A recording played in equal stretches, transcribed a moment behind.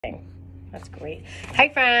That's great. Hi,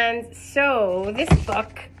 friends. So this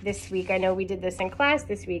book this week, I know we did this in class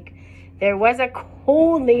this week. There was a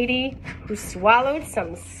cold lady who swallowed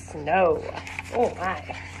some snow. Oh,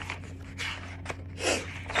 my.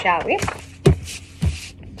 Shall we?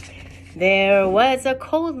 There was a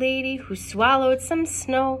cold lady who swallowed some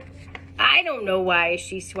snow. I don't know why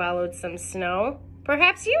she swallowed some snow.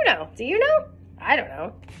 Perhaps you know. Do you know? I don't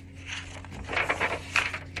know.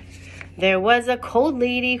 There was a cold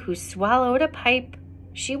lady who swallowed a pipe.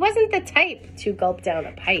 She wasn't the type to gulp down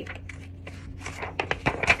a pipe.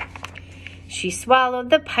 She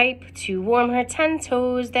swallowed the pipe to warm her 10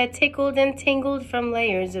 toes that tickled and tingled from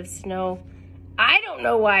layers of snow. I don't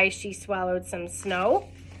know why she swallowed some snow.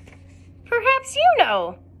 Perhaps you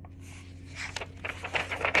know.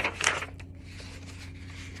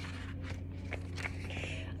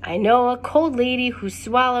 I know a cold lady who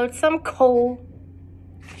swallowed some coal.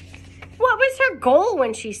 What was her goal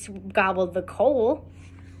when she gobbled the coal?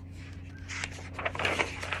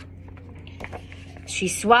 She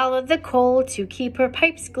swallowed the coal to keep her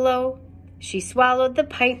pipes glow. She swallowed the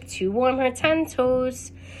pipe to warm her 10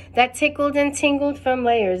 toes that tickled and tingled from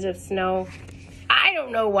layers of snow. I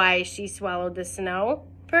don't know why she swallowed the snow.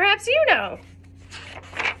 Perhaps you know.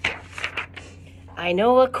 I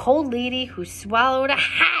know a cold lady who swallowed a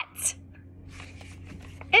hat.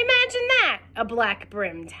 Imagine that, a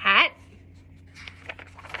black-brimmed hat.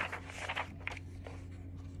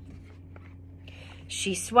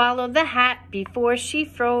 She swallowed the hat before she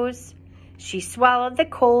froze. She swallowed the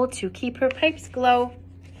coal to keep her pipes glow.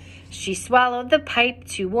 She swallowed the pipe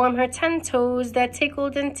to warm her 10 toes that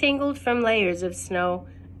tickled and tingled from layers of snow.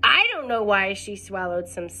 I don't know why she swallowed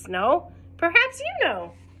some snow. Perhaps you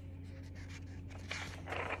know.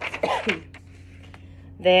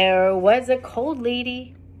 There was a cold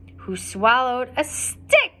lady who swallowed a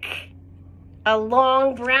stick. A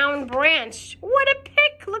long brown branch. What a pick.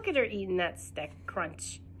 Look at her eating that stick.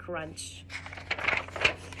 Crunch, crunch.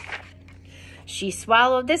 She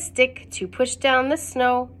swallowed the stick to push down the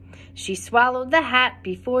snow. She swallowed the hat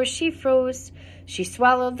before she froze. She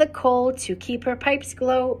swallowed the coal to keep her pipes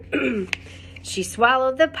glow. She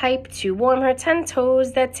swallowed the pipe to warm her 10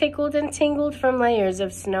 toes that tickled and tingled from layers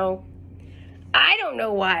of snow. I don't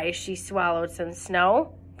know why she swallowed some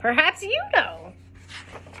snow. Perhaps you know.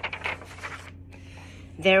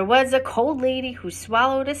 There was a cold lady who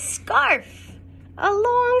swallowed a scarf. A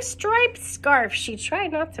long striped scarf. She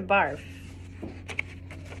tried not to barf.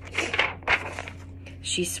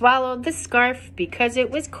 She swallowed the scarf because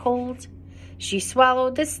it was cold. She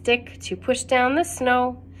swallowed the stick to push down the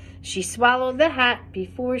snow. She swallowed the hat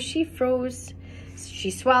before she froze.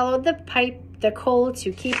 She swallowed the coal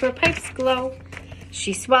to keep her pipes glow.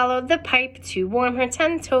 She swallowed the pipe to warm her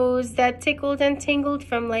 10 toes that tickled and tingled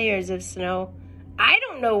from layers of snow. I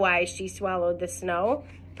don't know why she swallowed the snow.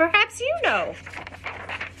 Perhaps you know.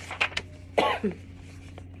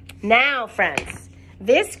 Now, friends,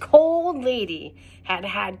 this cold lady had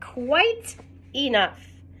had quite enough.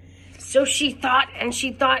 So she thought and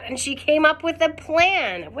she thought and she came up with a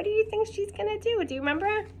plan. What do you think she's going to do? Do you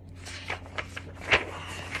remember?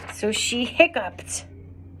 So she hiccuped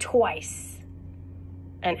twice.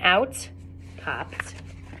 And out popped.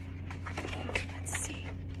 Let's see.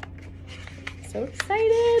 So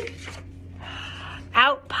excited.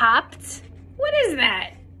 Out popped. What is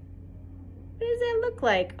that? What does that look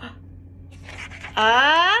like?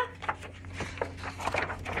 A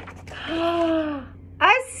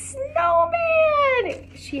snowman.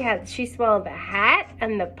 She swallowed the hat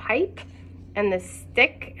and the pipe and the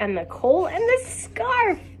stick and the coal and the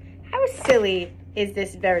scarf. How silly is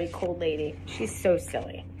this very cold lady? She's so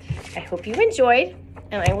silly. I hope you enjoyed,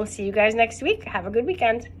 and I will see you guys next week. Have a good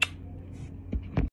weekend.